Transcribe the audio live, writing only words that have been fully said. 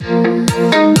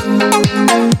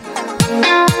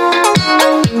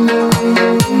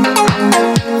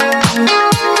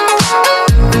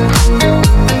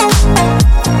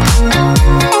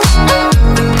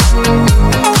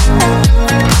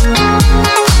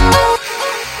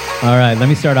All right, let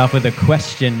me start off with a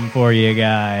question for you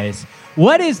guys.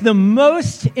 What is the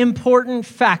most important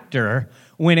factor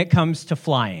when it comes to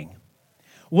flying?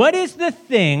 What is the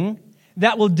thing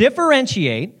that will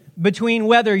differentiate between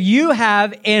whether you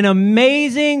have an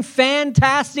amazing,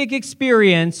 fantastic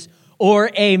experience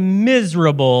or a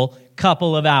miserable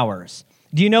couple of hours?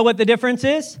 Do you know what the difference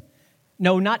is?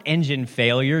 No, not engine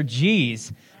failure.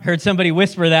 Geez, heard somebody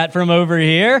whisper that from over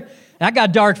here. That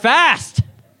got dark fast.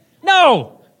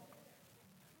 No.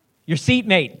 Your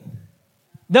seatmate,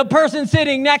 the person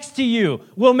sitting next to you,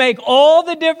 will make all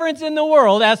the difference in the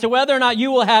world as to whether or not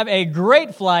you will have a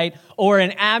great flight or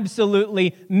an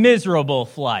absolutely miserable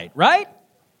flight, right?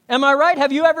 Am I right?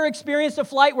 Have you ever experienced a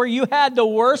flight where you had the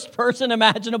worst person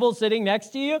imaginable sitting next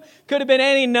to you? Could have been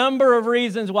any number of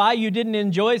reasons why you didn't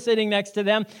enjoy sitting next to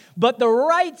them, but the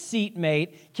right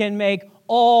seatmate can make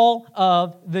all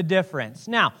of the difference.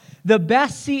 Now, the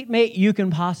best seatmate you can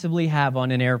possibly have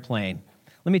on an airplane,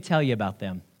 let me tell you about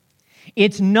them.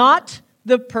 It's not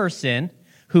the person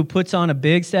who puts on a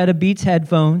big set of Beats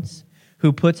headphones,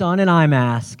 who puts on an eye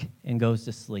mask, and goes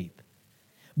to sleep.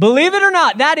 Believe it or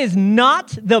not, that is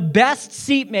not the best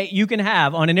seatmate you can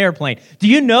have on an airplane. Do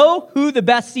you know who the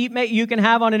best seatmate you can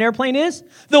have on an airplane is?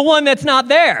 The one that's not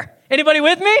there. Anybody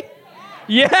with me?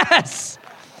 Yes.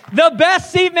 The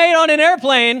best seatmate on an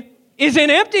airplane is an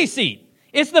empty seat.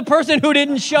 It's the person who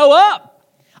didn't show up.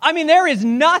 I mean, there is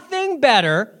nothing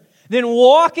better than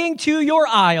walking to your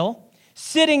aisle,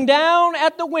 sitting down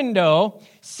at the window,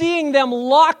 seeing them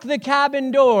lock the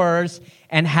cabin doors,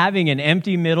 and having an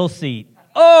empty middle seat.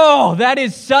 Oh, that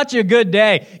is such a good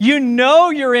day. You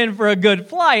know you're in for a good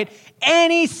flight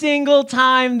any single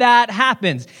time that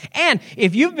happens. And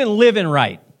if you've been living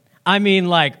right, I mean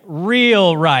like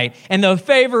real right, and the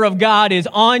favor of God is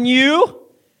on you,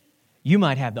 you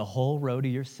might have the whole row to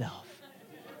yourself.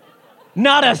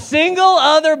 Not a single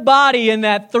other body in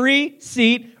that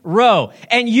 3-seat row.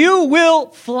 And you will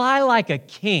fly like a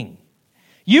king.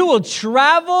 You will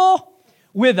travel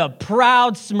with a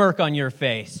proud smirk on your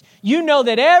face. You know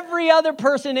that every other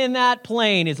person in that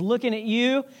plane is looking at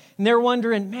you, and they're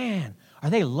wondering, man, are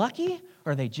they lucky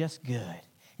or are they just good?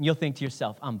 And you'll think to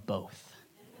yourself, I'm both.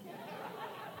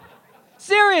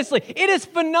 Seriously, it is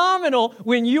phenomenal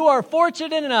when you are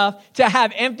fortunate enough to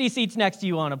have empty seats next to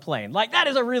you on a plane. Like, that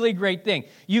is a really great thing.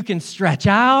 You can stretch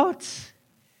out.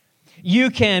 You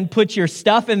can put your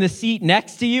stuff in the seat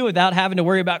next to you without having to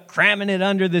worry about cramming it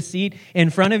under the seat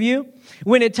in front of you.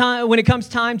 When it comes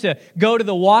time to go to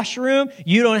the washroom,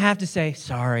 you don't have to say,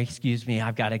 sorry, excuse me,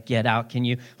 I've got to get out. Can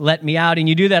you let me out? And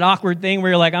you do that awkward thing where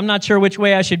you're like, I'm not sure which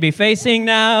way I should be facing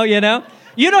now, you know?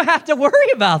 You don't have to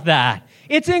worry about that.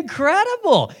 It's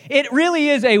incredible. It really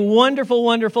is a wonderful,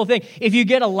 wonderful thing. If you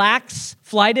get a lax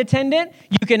flight attendant,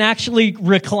 you can actually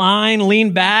recline,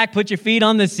 lean back, put your feet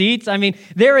on the seats. I mean,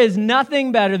 there is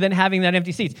nothing better than having that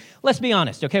empty seats. Let's be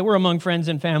honest, okay? We're among friends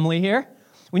and family here.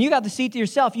 When you got the seat to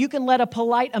yourself, you can let a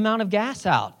polite amount of gas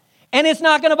out, and it's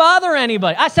not going to bother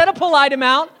anybody. I said a polite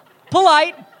amount.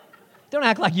 Polite. Don't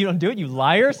act like you don't do it, you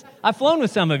liars. I've flown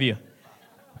with some of you.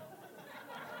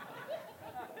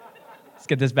 Let's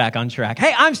get this back on track.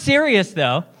 Hey, I'm serious,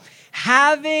 though.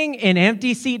 Having an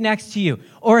empty seat next to you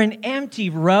or an empty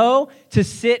row to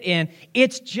sit in,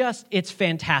 it's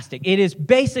fantastic. It is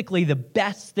basically the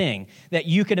best thing that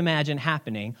you could imagine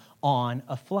happening on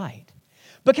a flight.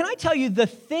 But can I tell you, the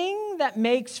thing that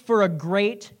makes for a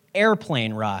great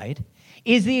airplane ride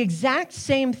is the exact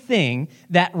same thing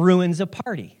that ruins a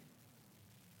party.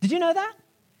 Did you know that?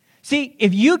 See,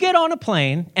 if you get on a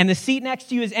plane and the seat next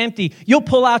to you is empty, you'll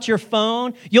pull out your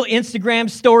phone, you'll Instagram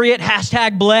story it,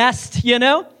 #blessed, you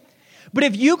know? But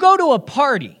if you go to a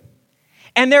party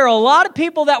and there are a lot of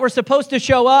people that were supposed to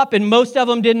show up and most of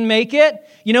them didn't make it,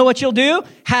 you know what you'll do?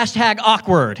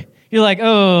 #awkward. You're like,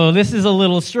 oh, this is a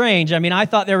little strange. I mean, I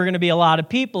thought there were going to be a lot of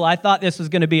people. I thought this was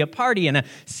going to be a party and a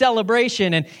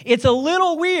celebration. And it's a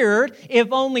little weird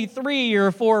if only 3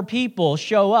 or 4 people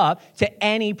show up to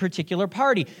any particular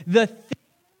party. The thing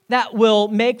that will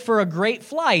make for a great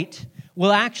flight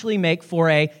will actually make for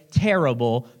a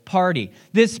terrible party.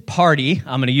 This party,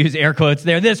 I'm going to use air quotes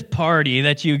there, this party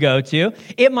that you go to,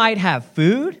 it might have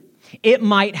food, it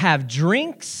might have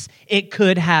drinks, it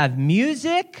could have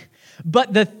music.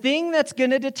 But the thing that's going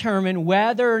to determine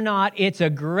whether or not it's a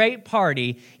great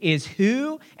party is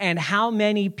who and how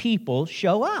many people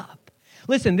show up.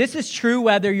 Listen, this is true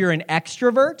whether you're an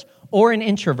extrovert or an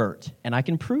introvert, and I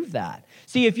can prove that.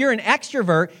 See, if you're an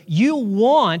extrovert, you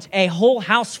want a whole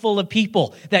house full of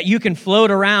people that you can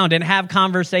float around and have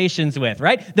conversations with,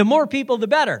 right? The more people, the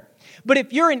better. But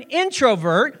if you're an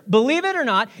introvert, believe it or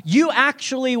not, you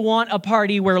actually want a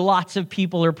party where lots of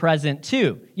people are present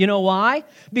too. You know why?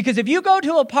 Because if you go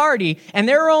to a party and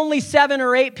there are only 7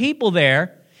 or 8 people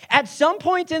there, at some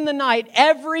point in the night,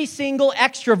 every single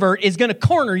extrovert is going to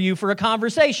corner you for a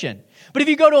conversation. But if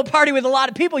you go to a party with a lot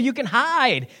of people, you can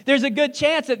hide. There's a good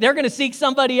chance that they're going to seek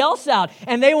somebody else out,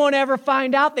 and they won't ever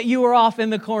find out that you were off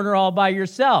in the corner all by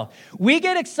yourself. We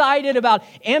get excited about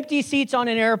empty seats on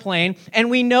an airplane, and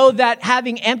we know that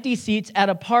having empty seats at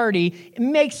a party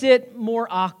makes it more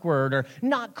awkward or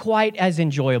not quite as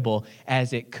enjoyable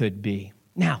as it could be.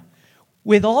 Now,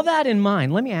 with all that in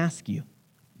mind, let me ask you,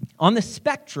 on the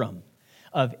spectrum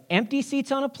of empty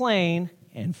seats on a plane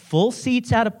and full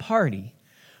seats at a party,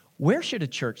 where should a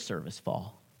church service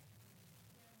fall?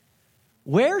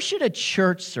 Where should a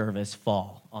church service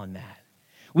fall on that?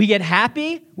 We get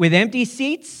happy with empty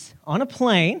seats on a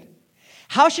plane.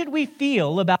 How should we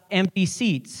feel about empty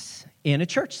seats in a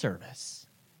church service?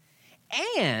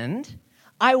 And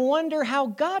I wonder how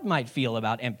God might feel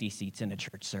about empty seats in a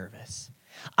church service.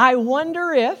 I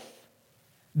wonder if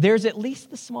there's at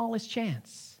least the smallest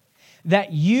chance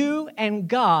that you and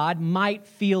God might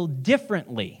feel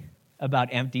differently about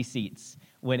empty seats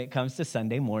when it comes to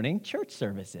Sunday morning church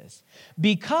services.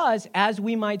 Because, as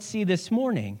we might see this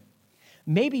morning,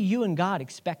 maybe you and God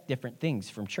expect different things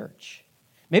from church.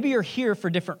 Maybe you're here for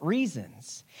different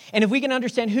reasons. And if we can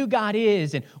understand who God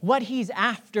is and what He's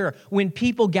after when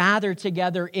people gather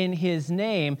together in His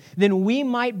name, then we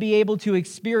might be able to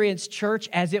experience church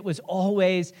as it was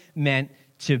always meant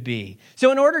to be.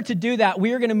 So in order to do that,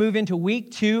 we are going to move into week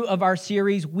 2 of our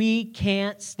series, We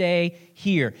Can't Stay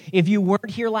Here. If you weren't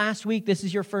here last week, this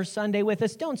is your first Sunday with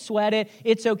us, don't sweat it.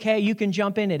 It's okay. You can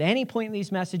jump in at any point in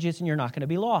these messages and you're not going to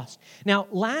be lost. Now,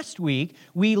 last week,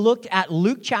 we looked at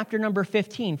Luke chapter number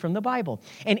 15 from the Bible.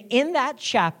 And in that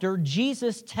chapter,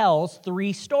 Jesus tells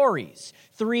 3 stories,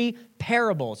 3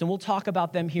 parables, and we'll talk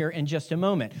about them here in just a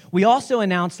moment. We also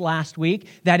announced last week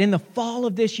that in the fall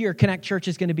of this year, Connect Church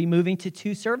is going to be moving to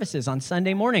 2 services on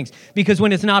Sunday mornings, because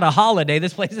when it's not a holiday,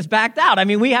 this place is packed out. I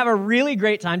mean, we have a really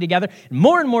great time together.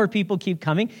 More and more people keep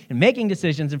coming and making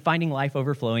decisions and finding life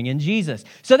overflowing in Jesus.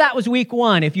 So that was week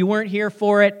 1. If you weren't here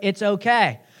for it, it's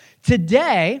okay.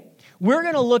 Today, we're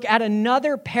going to look at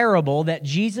another parable that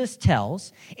Jesus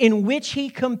tells in which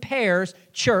He compares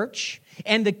church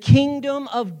and the kingdom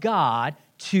of God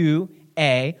to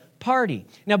a party.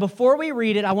 Now, before we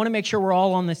read it, I want to make sure we're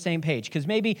all on the same page, because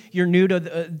maybe you're new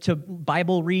to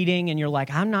Bible reading and you're like,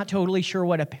 I'm not totally sure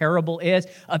what a parable is.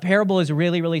 A parable is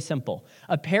really, really simple.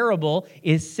 A parable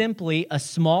is simply a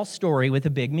small story with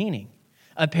a big meaning.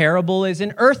 A parable is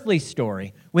an earthly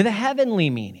story with a heavenly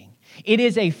meaning. It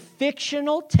is a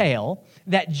fictional tale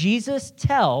that Jesus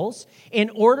tells in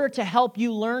order to help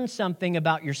you learn something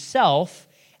about yourself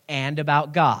and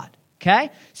about God.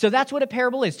 Okay? So that's what a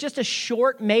parable is. Just a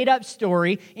short, made-up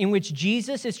story in which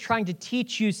Jesus is trying to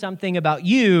teach you something about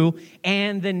you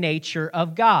and the nature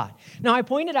of God. Now, I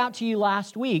pointed out to you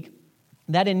last week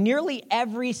that in nearly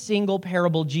every single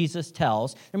parable Jesus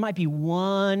tells, there might be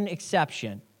one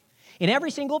exception. In every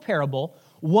single parable,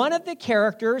 one of the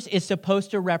characters is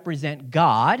supposed to represent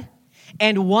God,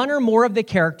 and one or more of the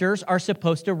characters are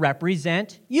supposed to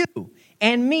represent you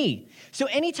and me. So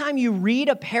anytime you read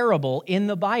a parable in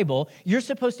the Bible, you're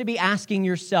supposed to be asking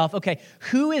yourself, okay,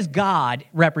 who is God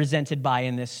represented by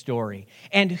in this story?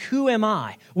 And who am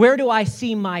I? Where do I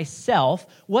see myself?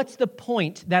 What's the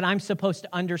point that I'm supposed to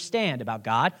understand about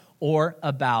God or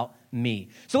about me?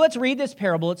 So let's read this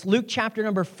parable. It's Luke chapter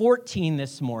number 14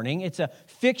 this morning. It's a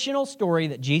fictional story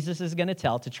that Jesus is going to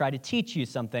tell to try to teach you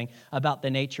something about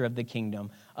the nature of the kingdom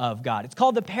of God. It's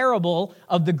called the parable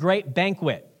of the great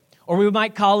banquet. Or we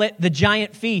might call it the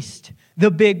giant feast,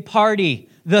 the big party,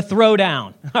 the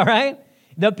throwdown, all right?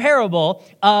 The parable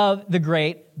of the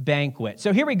great banquet.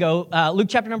 So here we go, Luke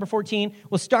chapter number 14.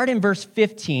 We'll start in verse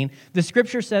 15. The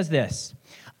scripture says this: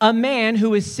 a man who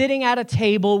was sitting at a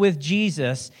table with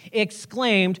Jesus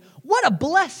exclaimed, "What a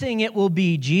blessing it will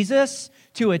be, Jesus,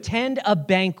 to attend a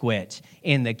banquet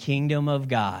in the kingdom of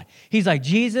God." He's like,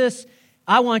 Jesus,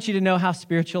 I want you to know how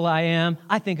spiritual I am.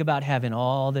 I think about heaven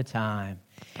all the time.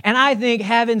 And I think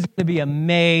heaven's going to be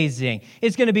amazing.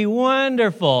 It's going to be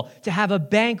wonderful to have a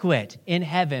banquet in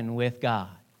heaven with God.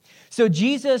 So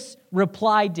Jesus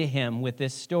replied to him with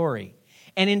this story.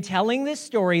 And in telling this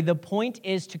story, the point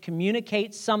is to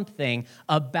communicate something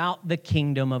about the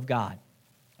kingdom of God.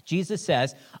 Jesus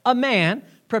says, a man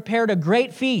prepared a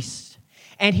great feast,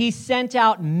 and he sent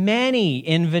out many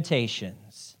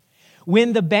invitations.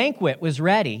 When the banquet was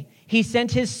ready, he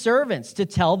sent his servants to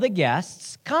tell the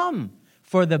guests, "Come,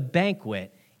 for the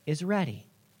banquet is ready."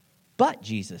 But,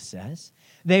 Jesus says,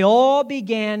 they all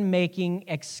began making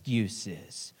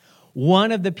excuses.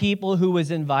 One of the people who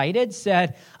was invited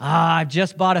said, I've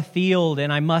just bought a field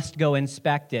and I must go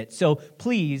inspect it, so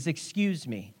please excuse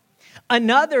me.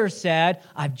 Another said,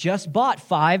 I've just bought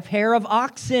 5 pair of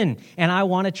oxen and I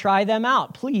want to try them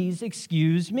out. Please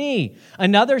excuse me.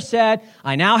 Another said,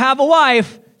 I now have a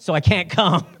wife, so I can't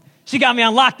come. She got me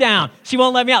on lockdown. She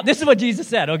won't let me out. This is what Jesus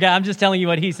said, okay? I'm just telling you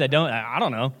what he said. I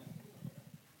don't know.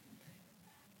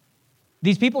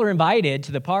 These people are invited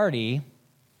to the party,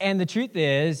 and the truth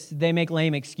is, they make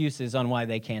lame excuses on why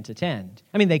they can't attend.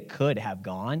 I mean, they could have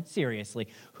gone, seriously.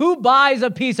 Who buys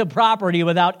a piece of property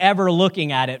without ever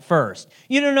looking at it first?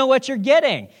 You don't know what you're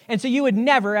getting. And so you would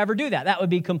never, ever do that. That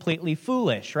would be completely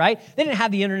foolish, right? They didn't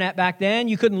have the internet back then.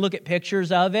 You couldn't look at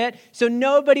pictures of it. So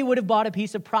nobody would have bought a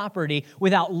piece of property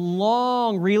without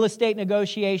long real estate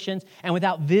negotiations and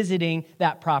without visiting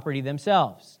that property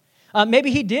themselves.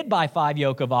 Maybe he did buy 5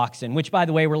 yoke of oxen, which, by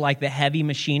the way, were like the heavy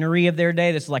machinery of their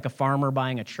day. This is like a farmer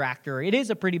buying a tractor. It is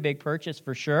a pretty big purchase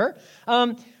for sure.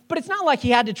 But it's not like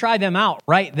he had to try them out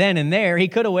right then and there. He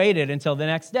could have waited until the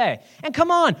next day. And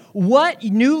come on, what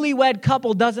newlywed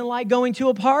couple doesn't like going to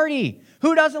a party?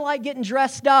 Who doesn't like getting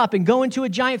dressed up and going to a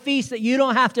giant feast that you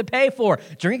don't have to pay for,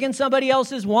 drinking somebody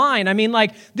else's wine? I mean,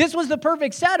 like, this was the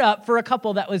perfect setup for a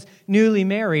couple that was newly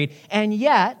married. And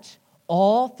yet,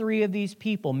 all 3 of these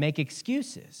people make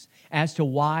excuses as to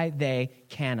why they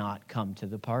cannot come to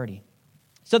the party.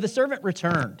 So the servant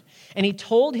returned, and he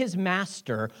told his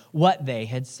master what they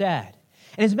had said.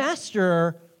 And his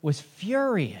master was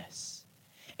furious.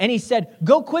 And he said,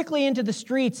 go quickly into the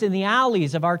streets and the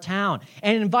alleys of our town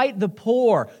and invite the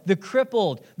poor, the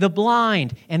crippled, the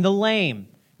blind, and the lame.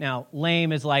 Now,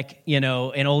 lame is like, an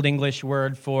Old English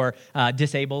word for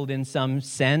disabled in some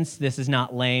sense. This is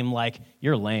not lame like,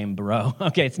 you're lame, bro.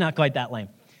 Okay, it's not quite that lame.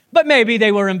 But maybe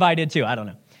they were invited too. I don't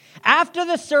know. After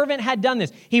the servant had done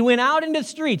this, he went out into the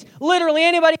streets, literally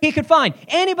anybody he could find,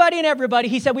 anybody and everybody.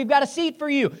 He said, we've got a seat for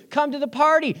you. Come to the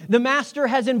party. The master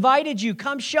has invited you.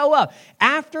 Come show up.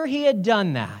 After he had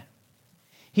done that,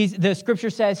 the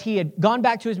scripture says he had gone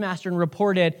back to his master and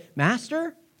reported,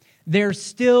 Master, there's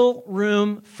still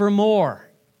room for more.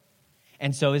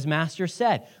 And so his master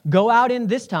said, go out in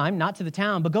this time, not to the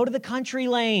town, but go to the country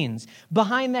lanes,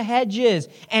 behind the hedges,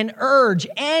 and urge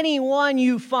anyone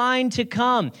you find to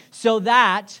come, so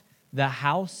that the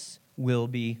house will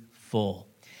be full.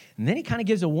 And then he kind of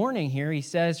gives a warning here. He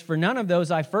says, for none of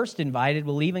those I first invited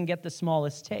will even get the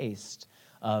smallest taste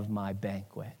of my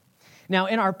banquet. Now,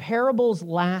 in our parables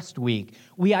last week,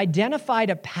 we identified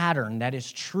a pattern that is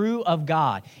true of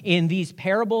God. In these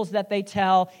parables that they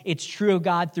tell, it's true of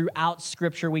God throughout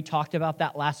Scripture. We talked about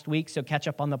that last week, so catch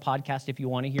up on the podcast if you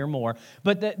want to hear more.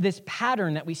 But this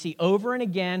pattern that we see over and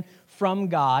again from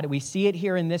God, we see it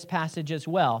here in this passage as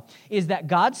well, is that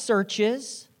God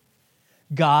searches,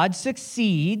 God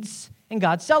succeeds, and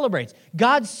God celebrates.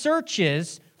 God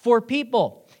searches for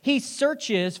people. He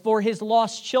searches for his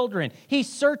lost children. He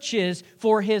searches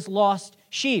for his lost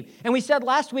sheep. And we said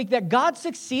last week that God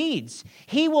succeeds.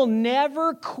 He will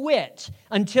never quit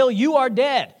until you are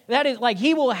dead. That is like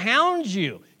he will hound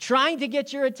you, trying to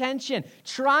get your attention,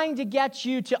 trying to get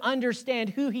you to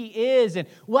understand who he is and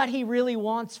what he really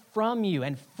wants from you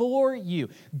and for you.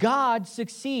 God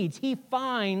succeeds. He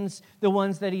finds the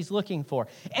ones that he's looking for.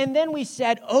 And then we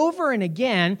said over and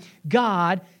again,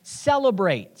 God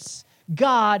celebrates.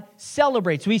 God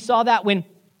celebrates. We saw that when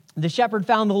the shepherd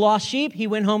found the lost sheep, he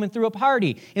went home and threw a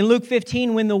party. In Luke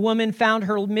 15, when the woman found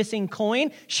her missing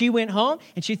coin, she went home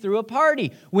and she threw a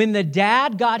party. When the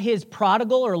dad got his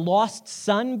prodigal or lost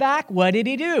son back, what did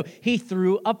he do? He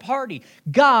threw a party.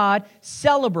 God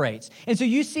celebrates. And so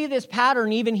you see this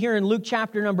pattern even here in Luke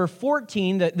chapter number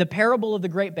 14, the parable of the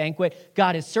great banquet.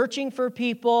 God is searching for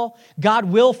people. God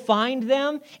will find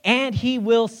them, and he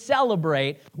will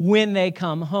celebrate when they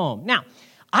come home. Now,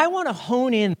 I want to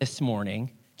hone in this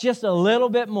morning just a little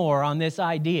bit more on this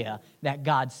idea that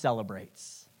God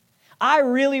celebrates. I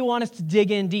really want us to dig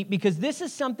in deep because this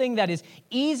is something that is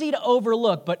easy to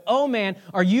overlook, but oh man,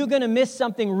 are you going to miss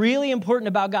something really important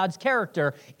about God's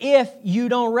character if you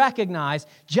don't recognize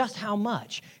just how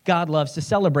much God loves to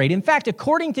celebrate. In fact,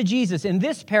 according to Jesus in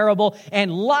this parable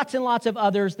and lots of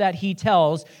others that he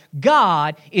tells,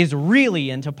 God is really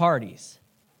into parties.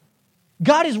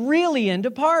 God is really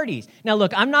into parties. Now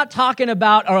look, I'm not talking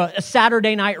about a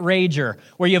Saturday night rager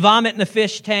where you vomit in the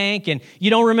fish tank and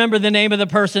you don't remember the name of the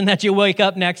person that you wake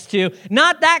up next to.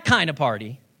 Not that kind of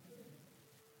party.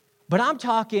 But I'm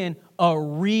talking a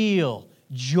real,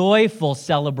 joyful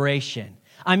celebration.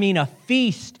 I mean a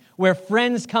feast where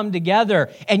friends come together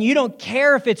and you don't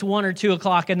care if it's 1 or 2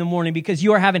 o'clock in the morning because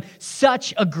you are having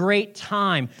such a great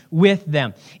time with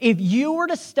them. If you were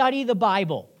to study the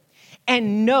Bible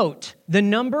and note the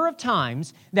number of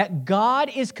times that God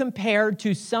is compared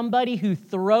to somebody who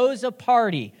throws a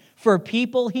party for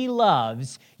people he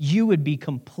loves, you would be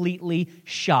completely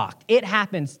shocked. It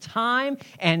happens time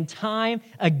and time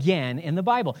again in the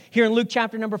Bible. Here in Luke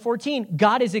chapter number 14,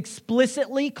 God is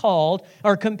explicitly called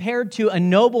or compared to a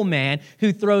nobleman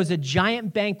who throws a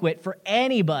giant banquet for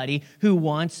anybody who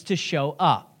wants to show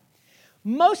up.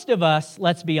 Most of us,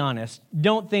 let's be honest,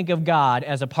 don't think of God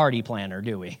as a party planner,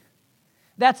 do we?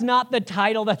 That's not the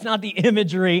title, that's not the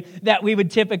imagery that we would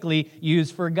typically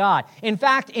use for God. In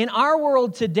fact, in our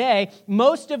world today,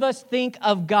 most of us think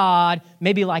of God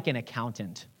maybe like an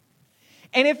accountant.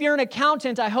 And if you're an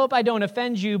accountant, I hope I don't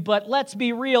offend you, but let's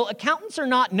be real, accountants are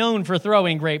not known for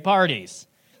throwing great parties.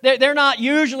 They're not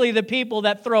usually the people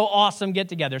that throw awesome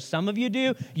get-togethers. Some of you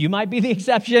do. You might be the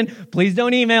exception. Please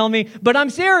don't email me. But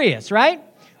I'm serious, right?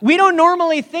 We don't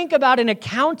normally think about an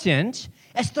accountant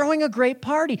as throwing a great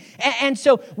party. And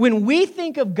so when we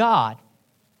think of God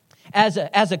as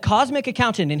a cosmic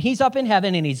accountant, and he's up in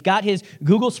heaven, and he's got his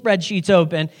Google spreadsheets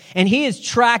open, and he is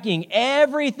tracking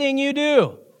everything you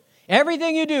do.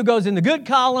 Everything you do goes in the good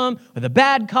column or the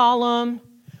bad column.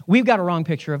 We've got a wrong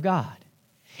picture of God.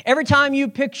 Every time you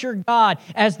picture God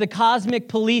as the cosmic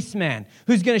policeman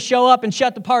who's going to show up and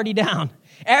shut the party down,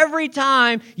 every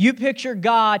time you picture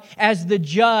God as the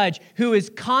judge who is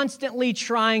constantly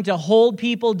trying to hold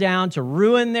people down, to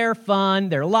ruin their fun,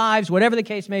 their lives, whatever the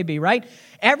case may be, right?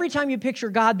 Every time you picture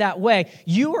God that way,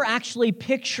 you are actually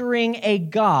picturing a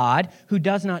God who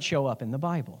does not show up in the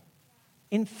Bible.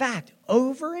 In fact,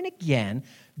 over and again,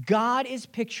 God is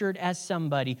pictured as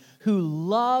somebody who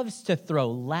loves to throw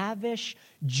lavish,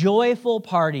 joyful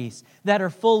parties that are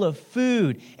full of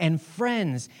food and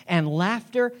friends and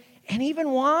laughter and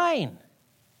even wine.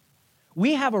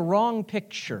 We have a wrong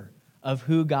picture of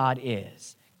who God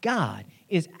is. God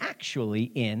is actually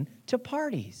into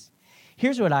parties.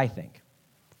 Here's what I think.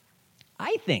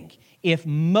 I think if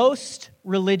most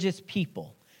religious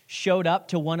people showed up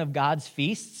to one of God's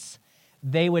feasts,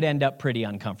 they would end up pretty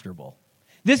uncomfortable.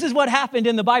 This is what happened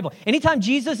in the Bible. Anytime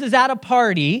Jesus is at a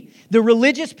party, the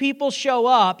religious people show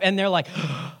up and they're like,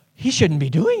 he shouldn't be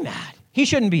doing that. He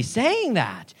shouldn't be saying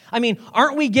that. I mean,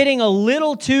 aren't we getting a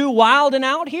little too wild and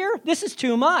out here? This is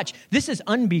too much. This is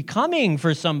unbecoming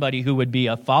for somebody who would be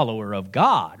a follower of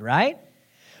God, right?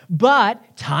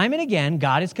 But time and again,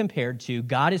 God is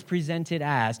presented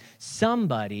as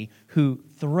somebody who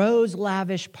throws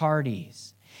lavish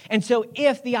parties. And so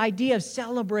if the idea of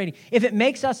celebrating, if it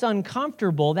makes us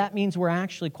uncomfortable, that means we're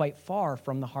actually quite far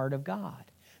from the heart of God.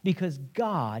 Because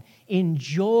God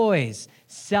enjoys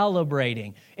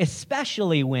celebrating,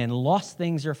 especially when lost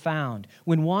things are found,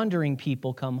 when wandering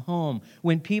people come home,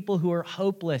 when people who are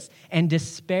hopeless and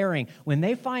despairing, when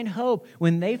they find hope,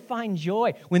 when they find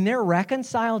joy, when they're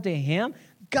reconciled to Him,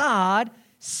 God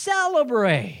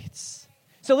celebrates.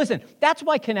 So listen, that's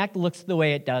why Connect looks the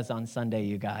way it does on Sunday,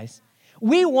 you guys.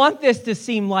 We want this to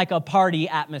seem like a party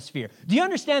atmosphere. Do you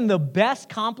understand the best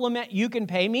compliment you can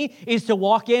pay me is to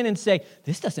walk in and say,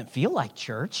 this doesn't feel like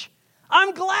church?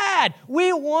 I'm glad.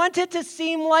 We want it to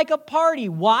seem like a party.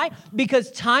 Why? Because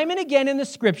time and again in the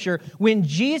Scripture, when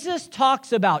Jesus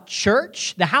talks about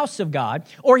church, the house of God,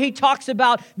 or he talks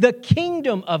about the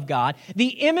kingdom of God, the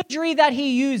imagery that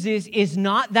he uses is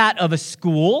not that of a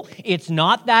school. It's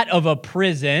not that of a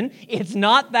prison. It's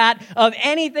not that of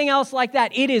anything else like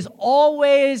that. It is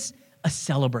always a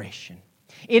celebration.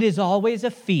 It is always a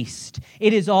feast.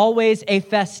 It is always a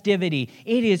festivity.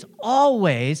 It is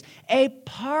always a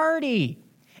party.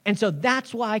 And so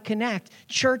that's why I Connect.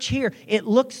 Church here, it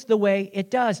looks the way it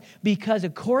does because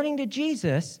according to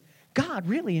Jesus, God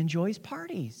really enjoys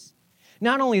parties.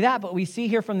 Not only that, but we see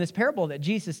here from this parable that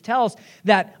Jesus tells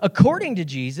that according to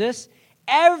Jesus,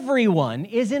 everyone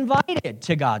is invited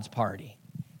to God's party.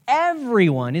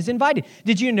 Everyone is invited.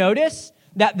 Did you notice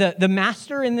that the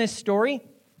master in this story,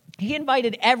 he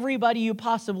invited everybody you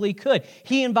possibly could.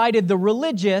 He invited the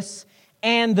religious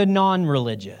and the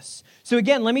non-religious. So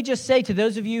again, let me just say to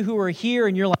those of you who are here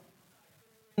and you're like,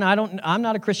 I'm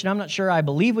not a Christian. I'm not sure I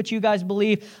believe what you guys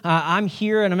believe. I'm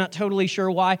here and I'm not totally sure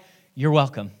why. You're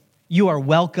welcome. You are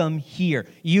welcome here.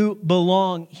 You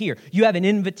belong here. You have an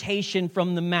invitation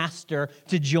from the master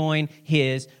to join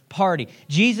his party.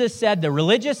 Jesus said the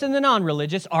religious and the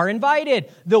non-religious are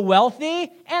invited. The wealthy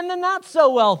and the not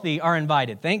so wealthy are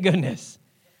invited. Thank goodness.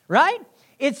 Right?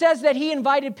 It says that he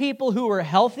invited people who were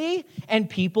healthy and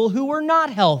people who were not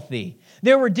healthy.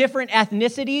 There were different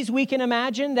ethnicities we can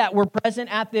imagine that were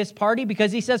present at this party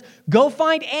because he says, go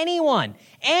find anyone,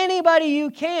 anybody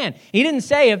you can. He didn't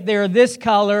say if they're this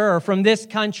color or from this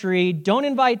country, don't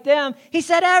invite them. He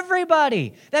said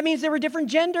everybody. That means there were different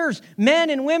genders.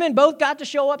 Men and women both got to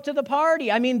show up to the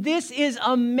party. I mean, this is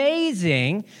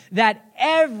amazing that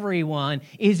everyone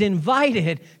is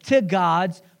invited to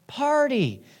God's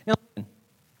party. Now,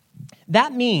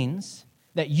 that means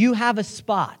that you have a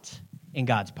spot in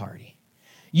God's party.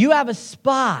 You have a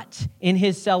spot in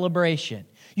his celebration.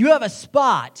 You have a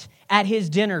spot at his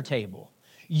dinner table.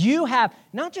 You have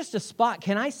not just a spot,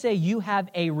 can I say you have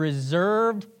a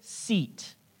reserved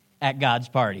seat at God's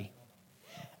party?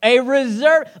 A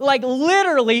reserved, like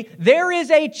literally, there is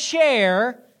a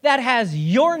chair that has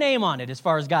your name on it as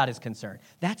far as God is concerned.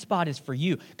 That spot is for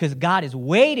you because God is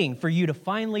waiting for you to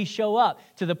finally show up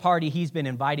to the party he's been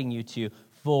inviting you to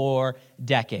for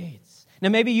decades. Now,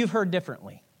 maybe you've heard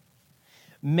differently.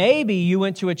 Maybe you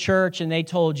went to a church and they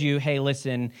told you, hey,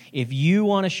 listen, if you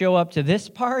want to show up to this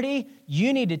party,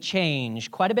 you need to change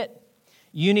quite a bit.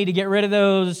 You need to get rid of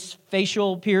those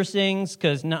facial piercings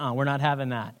because, no, we're not having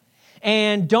that.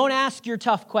 And don't ask your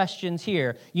tough questions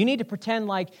here. You need to pretend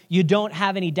like you don't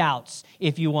have any doubts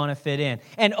if you want to fit in.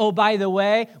 And oh, by the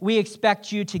way, we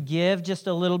expect you to give just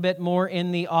a little bit more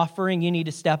in the offering. You need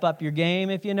to step up your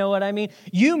game, if you know what I mean.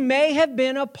 You may have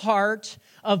been a part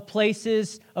of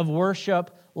places of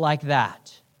worship like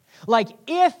that. Like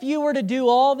if you were to do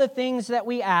all the things that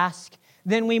we ask,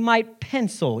 then we might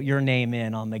pencil your name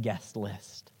in on the guest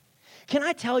list. Can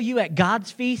I tell you, at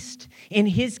God's feast, in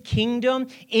his kingdom,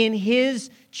 in his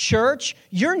church,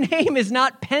 your name is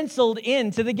not penciled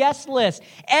into the guest list.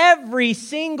 Every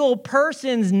single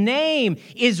person's name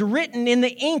is written in the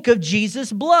ink of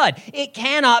Jesus' blood. It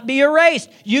cannot be erased.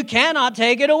 You cannot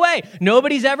take it away.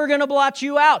 Nobody's ever going to blot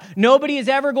you out. Nobody is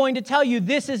ever going to tell you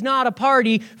this is not a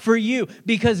party for you,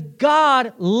 because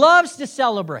God loves to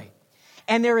celebrate.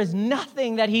 And there is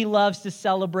nothing that he loves to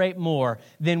celebrate more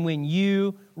than when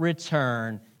you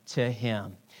return to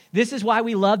him. This is why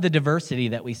we love the diversity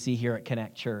that we see here at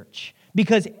Connect Church,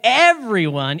 because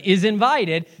everyone is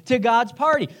invited to God's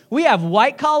party. We have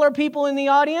white-collar people in the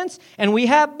audience, and we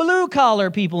have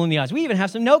blue-collar people in the audience. We even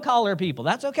have some no-collar people.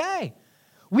 That's okay.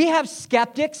 We have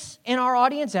skeptics in our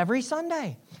audience every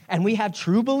Sunday, and we have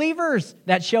true believers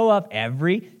that show up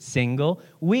every single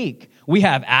week. We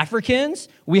have Africans,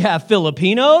 we have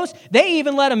Filipinos, they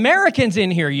even let Americans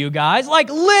in here, you guys. Like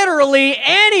literally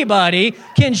anybody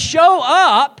can show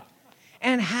up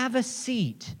and have a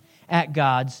seat at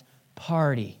God's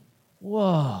party.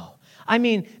 Whoa. I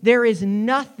mean, there is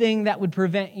nothing that would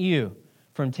prevent you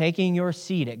from taking your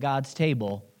seat at God's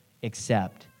table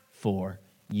except for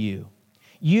you.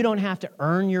 You don't have to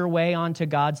earn your way onto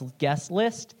God's guest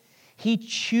list. He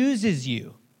chooses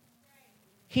you.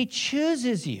 He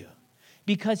chooses you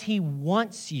because he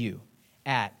wants you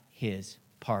at his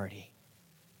party.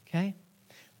 Okay?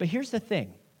 But here's the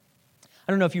thing.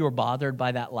 I don't know if you were bothered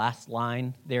by that last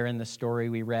line there in the story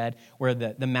we read where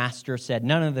the master said,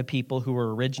 none of the people who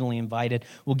were originally invited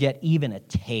will get even a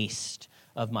taste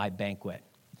of my banquet.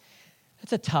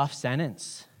 That's a tough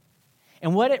sentence.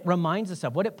 And what it reminds us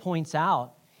of, what it points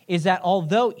out, is that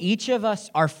although each of us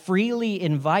are freely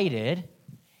invited,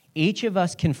 each of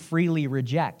us can freely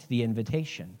reject the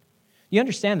invitation. You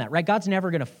understand that, right? God's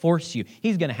never going to force you.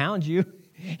 He's going to hound you.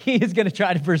 He is going to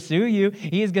try to pursue you.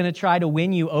 He is going to try to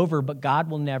win you over, but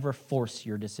God will never force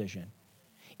your decision.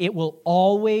 It will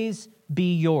always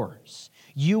be yours.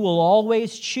 You will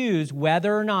always choose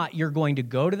whether or not you're going to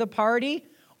go to the party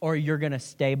or you're going to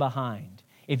stay behind,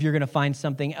 if you're going to find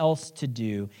something else to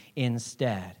do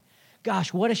instead.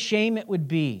 Gosh, what a shame it would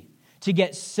be to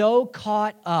get so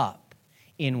caught up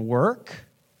in work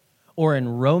or in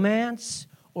romance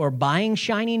or buying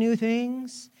shiny new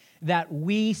things that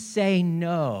we say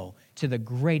no to the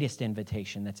greatest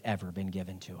invitation that's ever been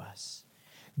given to us.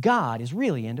 God is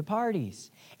really into parties,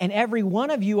 and every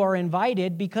one of you are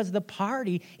invited because the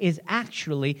party is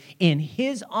actually in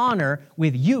his honor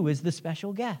with you as the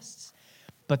special guests.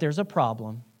 But there's a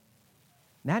problem.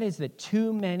 And that is that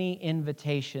too many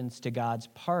invitations to God's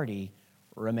party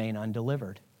remain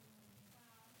undelivered.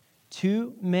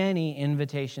 Too many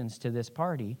invitations to this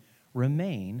party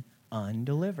remain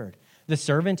undelivered. The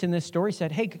servant in this story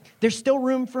said, hey, there's still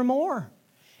room for more.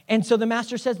 And so the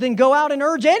master says, then go out and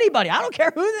urge anybody. I don't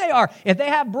care who they are. If they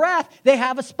have breath, they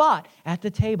have a spot at the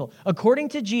table. According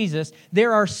to Jesus,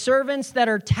 there are servants that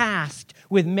are tasked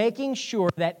with making sure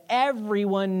that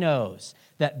everyone knows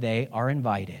that they are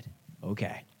invited.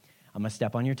 Okay, I'm going to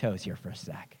step on your toes here for a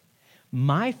sec.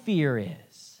 My fear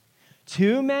is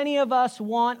Too many of us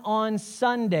want on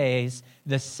Sundays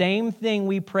the same thing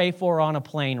we pray for on a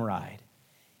plane ride: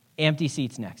 empty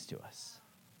seats next to us.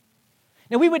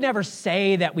 Now, we would never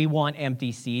say that we want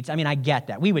empty seats. I mean, I get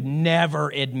that. We would never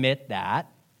admit that.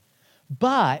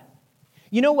 But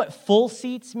you know what full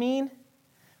seats mean?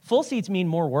 Full seats mean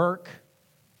more work.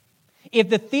 If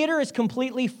the theater is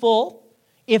completely full,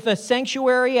 if a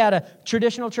sanctuary at a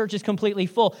traditional church is completely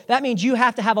full, that means you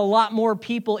have to have a lot more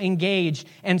people engaged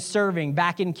and serving,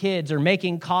 backing kids or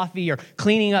making coffee or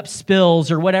cleaning up spills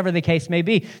or whatever the case may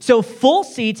be. So full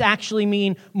seats actually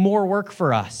mean more work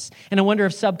for us. And I wonder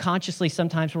if subconsciously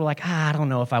sometimes we're like, I don't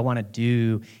know if I want to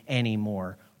do any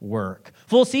more work.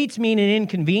 Full seats mean an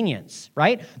inconvenience,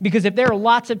 right? Because if there are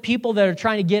lots of people that are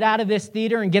trying to get out of this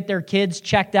theater and get their kids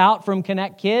checked out from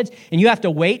Connect Kids, and you have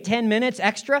to wait 10 minutes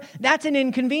extra, that's an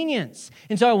inconvenience.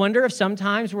 And so I wonder if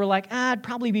sometimes we're like, it'd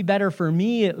probably be better for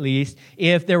me at least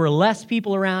if there were less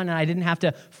people around and I didn't have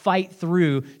to fight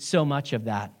through so much of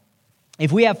that.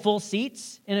 If we have full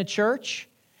seats in a church,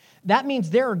 that means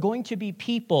there are going to be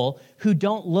people who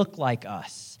don't look like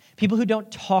us. People who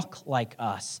don't talk like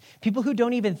us. People who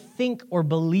don't even think or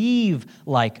believe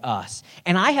like us.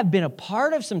 And I have been a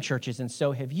part of some churches, and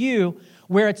so have you,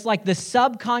 where it's like the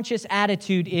subconscious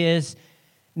attitude is,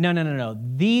 no.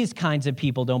 These kinds of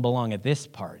people don't belong at this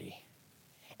party.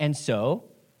 And so,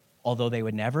 although they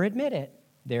would never admit it,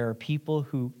 there are people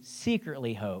who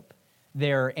secretly hope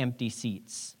there are empty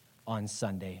seats on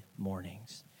Sunday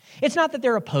mornings. It's not that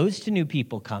they're opposed to new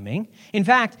people coming. In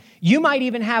fact, you might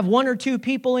even have one or two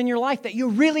people in your life that you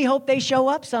really hope they show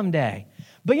up someday.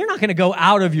 But you're not going to go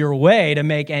out of your way to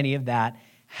make any of that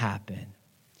happen.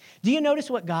 Do you notice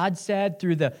what God said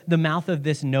through the mouth of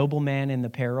this nobleman in the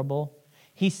parable?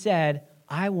 He said,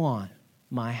 I want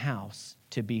my house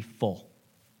to be full.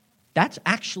 That's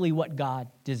actually what God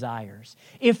desires.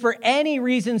 If for any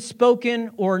reason,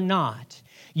 spoken or not,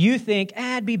 you think,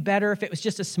 it'd be better if it was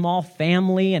just a small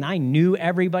family and I knew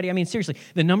everybody. I mean, seriously,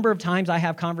 the number of times I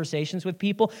have conversations with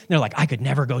people, they're like, I could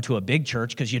never go to a big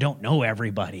church because you don't know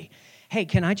everybody. Hey,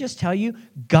 can I just tell you,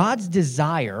 God's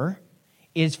desire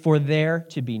is for there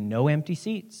to be no empty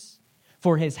seats,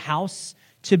 for his house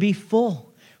to be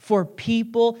full, for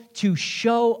people to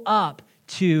show up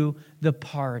to the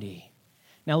party.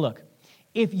 Now look,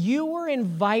 if you were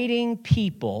inviting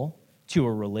people to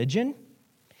a religion,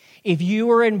 if you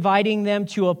were inviting them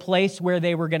to a place where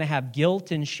they were going to have guilt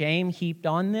and shame heaped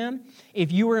on them,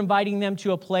 if you were inviting them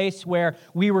to a place where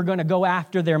we were going to go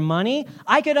after their money,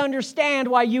 I could understand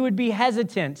why you would be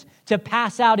hesitant to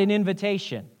pass out an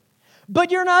invitation. But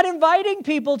you're not inviting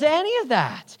people to any of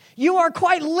that. You are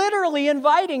quite literally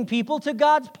inviting people to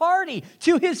God's party,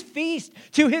 to his feast,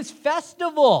 to his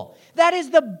festival. That is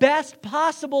the best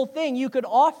possible thing you could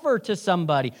offer to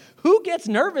somebody. Who gets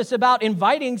nervous about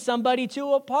inviting somebody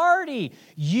to a party?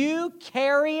 You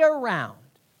carry around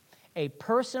a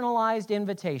personalized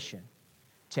invitation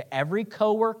to every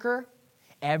coworker,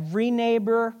 every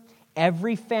neighbor,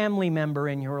 every family member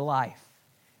in your life.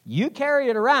 You carry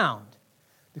it around.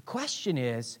 The question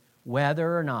is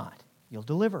whether or not you'll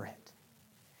deliver it.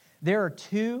 There are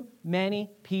too many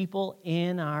people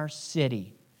in our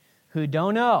city who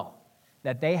don't know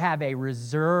that they have a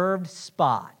reserved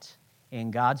spot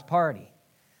in God's party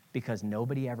because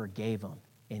nobody ever gave them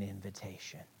an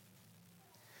invitation.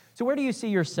 So where do you see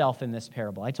yourself in this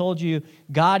parable? I told you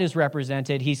God is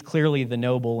represented. He's clearly the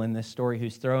noble in this story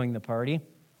who's throwing the party.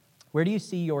 Where do you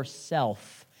see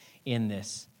yourself in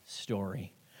this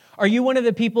story? Are you one of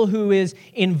the people who is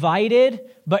invited,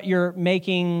 but you're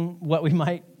making what we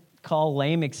might call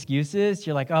lame excuses?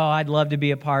 You're like, I'd love to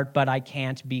be a part, but I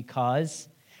can't because.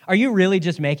 Are you really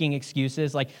just making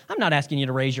excuses? Like, I'm not asking you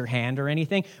to raise your hand or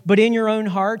anything, but in your own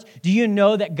heart, do you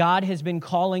know that God has been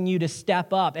calling you to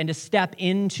step up and to step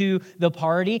into the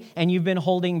party, and you've been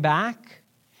holding back?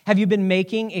 Have you been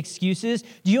making excuses?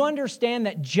 Do you understand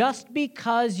that just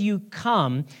because you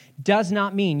come does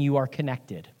not mean you are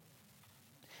connected?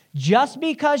 Just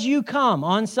because you come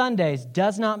on Sundays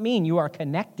does not mean you are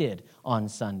connected on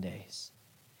Sundays.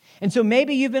 And so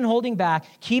maybe you've been holding back,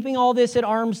 keeping all this at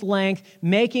arm's length,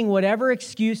 making whatever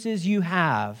excuses you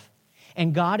have,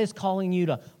 and God is calling you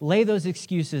to lay those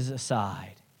excuses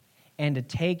aside and to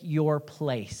take your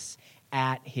place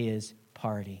at his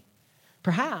party.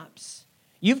 Perhaps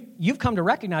You've come to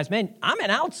recognize, man, I'm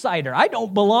an outsider. I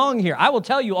don't belong here. I will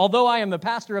tell you, although I am the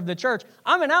pastor of the church,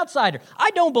 I'm an outsider. I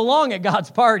don't belong at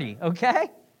God's party, okay?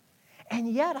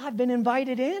 And yet I've been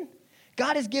invited in.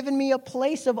 God has given me a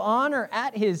place of honor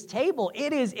at his table.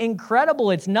 It is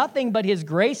incredible. It's nothing but his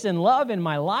grace and love in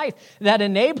my life that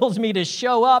enables me to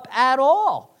show up at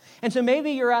all. And so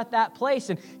maybe you're at that place.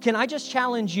 And can I just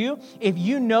challenge you, if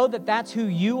you know that that's who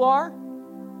you are,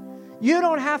 you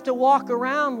don't have to walk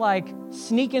around like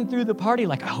sneaking through the party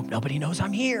like, I hope nobody knows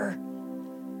I'm here.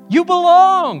 You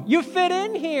belong. You fit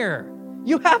in here.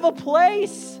 You have a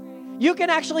place. You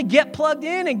can actually get plugged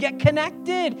in and get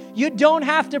connected. You don't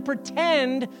have to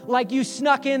pretend like you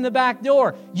snuck in the back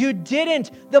door. You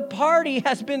didn't. The party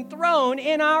has been thrown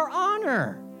in our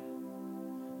honor.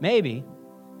 Maybe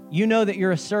you know that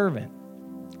you're a servant.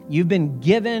 You've been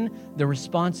given the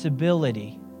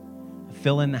responsibility of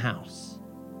filling the house.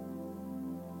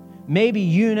 Maybe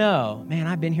you know, man,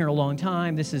 I've been here a long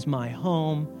time. This is my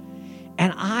home.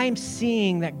 And I'm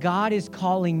seeing that God is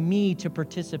calling me to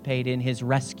participate in his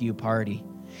rescue party.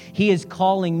 He is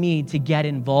calling me to get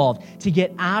involved, to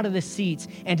get out of the seats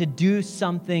and to do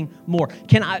something more.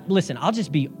 Listen, I'll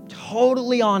just be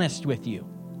totally honest with you.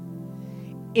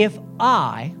 If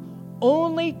I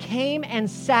only came and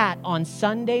sat on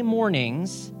Sunday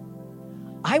mornings,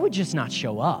 I would just not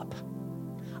show up.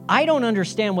 I don't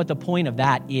understand what the point of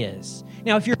that is.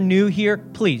 Now, if you're new here,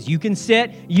 please, you can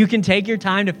sit, you can take your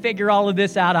time to figure all of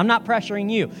this out. I'm not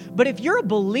pressuring you. But if you're a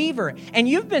believer and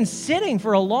you've been sitting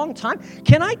for a long time,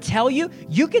 can I tell you,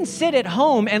 you can sit at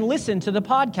home and listen to the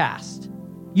podcast.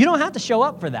 You don't have to show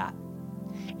up for that.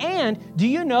 And do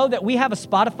you know that we have a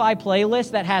Spotify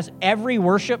playlist that has every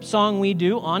worship song we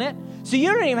do on it? So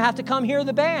you don't even have to come hear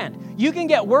the band. You can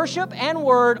get worship and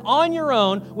word on your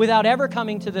own without ever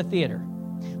coming to the theater.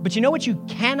 But you know what you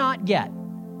cannot get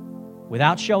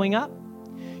without showing up?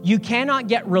 You cannot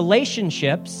get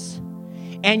relationships,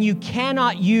 and you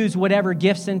cannot use whatever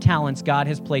gifts and talents God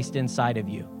has placed inside of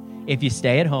you if you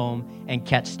stay at home and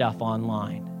catch stuff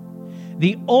online.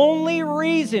 The only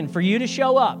reason for you to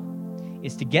show up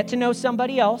is to get to know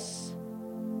somebody else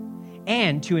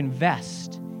and to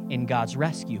invest in God's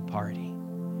rescue party.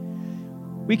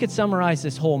 We could summarize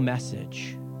this whole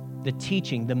message, the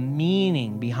teaching, the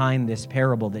meaning behind this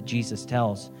parable that Jesus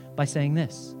tells by saying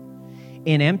this: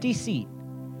 an empty seat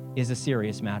is a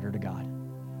serious matter to God.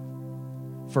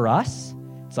 For us,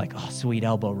 it's like, oh, sweet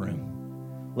elbow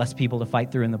room. Less people to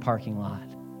fight through in the parking lot.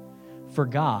 For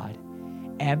God,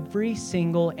 every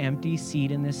single empty seat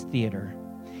in this theater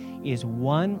is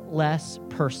one less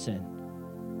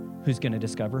person who's going to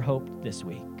discover hope this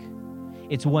week.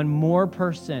 It's one more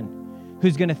person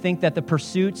who's going to think that the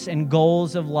pursuits and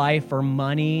goals of life are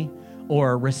money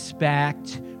or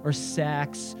respect or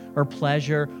sex or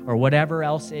pleasure or whatever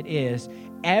else it is.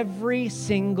 Every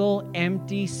single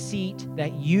empty seat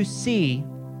that you see,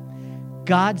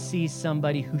 God sees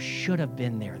somebody who should have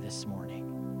been there this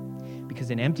morning. Because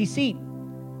an empty seat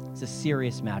is a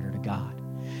serious matter to God.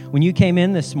 When you came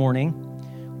in this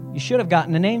morning, you should have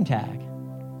gotten a name tag.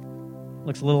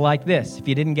 Looks a little like this. If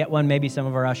you didn't get one, maybe some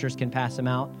of our ushers can pass them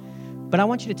out. But I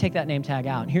want you to take that name tag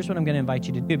out. And here's what I'm going to invite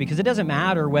you to do, because it doesn't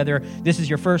matter whether this is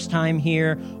your first time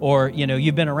here or,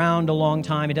 you've been around a long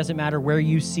time. It doesn't matter where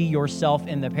you see yourself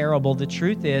in the parable. The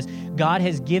truth is, God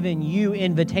has given you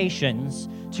invitations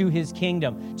to his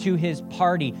kingdom, to his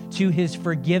party, to his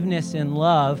forgiveness and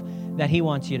love that he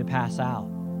wants you to pass out.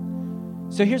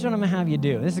 So here's what I'm going to have you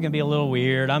do. This is going to be a little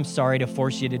weird. I'm sorry to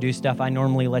force you to do stuff. I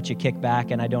normally let you kick back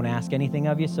and I don't ask anything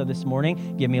of you. So this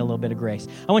morning, give me a little bit of grace.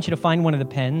 I want you to find one of the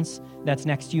pens that's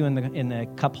next to you in the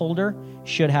cup holder.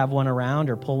 Should have one around,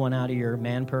 or pull one out of your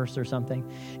man purse or something.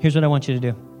 Here's what I want you to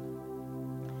do.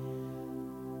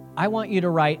 I want you to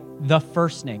write the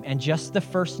first name, and just the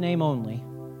first name only,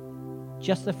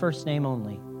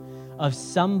 of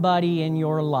somebody in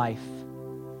your life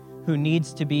who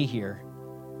needs to be here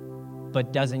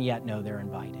but doesn't yet know they're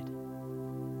invited.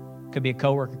 Could be a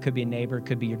coworker, could be a neighbor,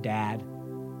 could be your dad.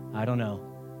 I don't know.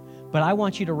 But I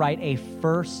want you to write a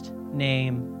first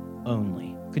name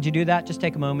only. Could you do that? Just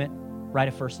take a moment, write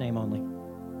a first name only.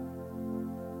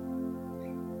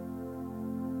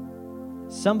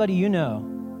 Somebody you know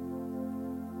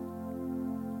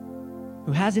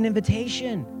who has an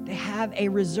invitation. They have a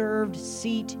reserved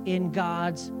seat in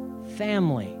God's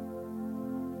family.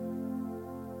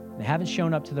 They haven't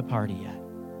shown up to the party yet.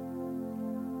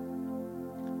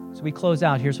 So we close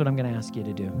out. Here's what I'm going to ask you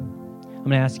to do. I'm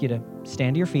going to ask you to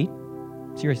stand to your feet.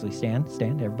 Seriously, stand.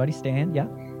 Everybody stand, yeah.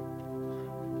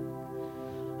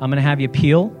 I'm going to have you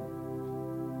peel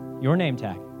your name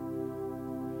tag.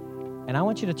 And I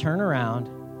want you to turn around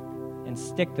and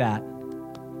stick that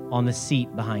on the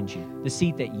seat behind you, the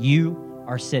seat that you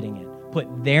are sitting in.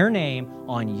 Put their name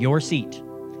on your seat.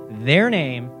 Their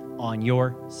name on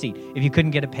your seat. If you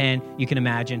couldn't get a pen, you can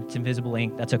imagine it's invisible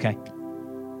ink. That's okay.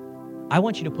 I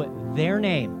want you to put their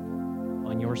name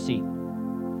on your seat.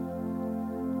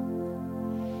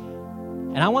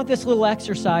 And I want this little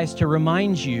exercise to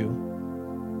remind you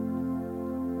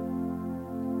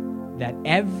that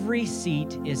every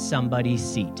seat is somebody's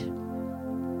seat.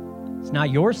 It's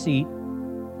not your seat.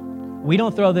 We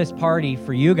don't throw this party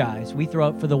for you guys. We throw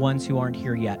it for the ones who aren't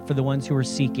here yet, for the ones who are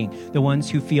seeking, the ones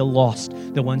who feel lost,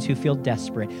 the ones who feel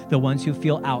desperate, the ones who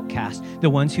feel outcast, the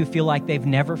ones who feel like they've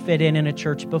never fit in a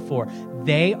church before.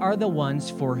 They are the ones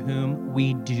for whom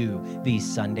we do these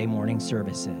Sunday morning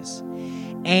services.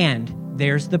 And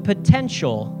there's the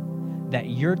potential that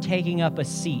you're taking up a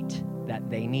seat that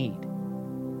they need.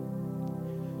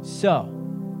 So,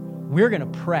 we're going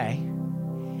to pray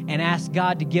and ask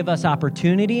God to give us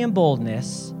opportunity and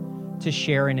boldness to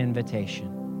share an invitation.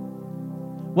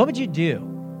 What would you do?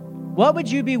 What would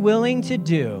you be willing to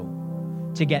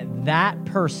do to get that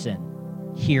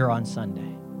person here on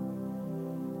Sunday?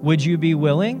 Would you be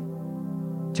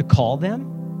willing to call them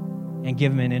and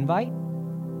give them an invite?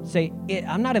 Say,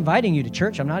 I'm not inviting you to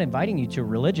church. I'm not inviting you to a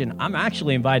religion. I'm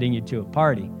actually inviting you to a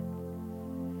party.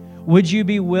 Would you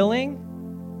be willing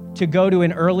to go to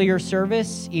an earlier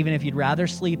service, even if you'd rather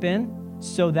sleep in,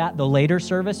 so that the later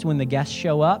service, when the guests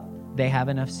show up, they have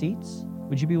enough seats?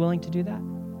 Would you be willing to do that?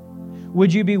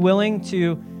 Would you be willing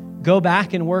to go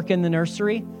back and work in the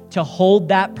nursery to hold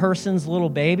that person's little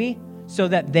baby so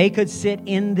that they could sit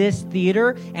in this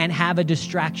theater and have a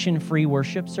distraction-free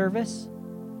worship service?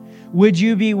 Would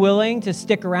you be willing to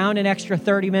stick around an extra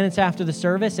 30 minutes after the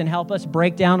service and help us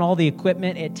break down all the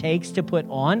equipment it takes to put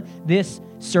on this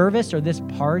service or this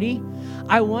party?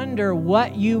 I wonder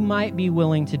what you might be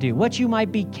willing to do, what you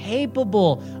might be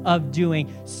capable of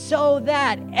doing, so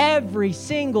that every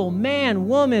single man,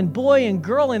 woman, boy, and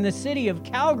girl in the city of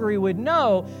Calgary would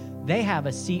know they have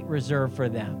a seat reserved for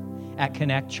them at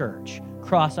Connect Church,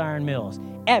 Cross Iron Mills,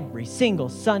 every single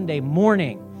Sunday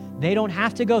morning. They don't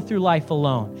have to go through life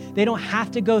alone. They don't have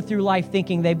to go through life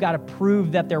thinking they've got to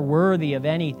prove that they're worthy of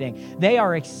anything. They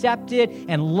are accepted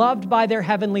and loved by their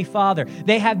Heavenly Father.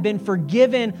 They have been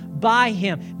forgiven by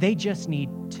Him. They just need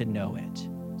to know it.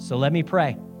 So let me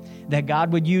pray that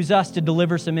God would use us to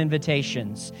deliver some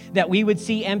invitations, that we would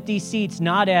see empty seats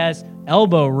not as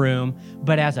elbow room,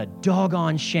 but as a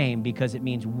doggone shame, because it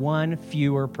means one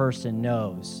fewer person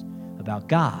knows about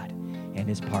God and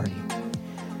His party.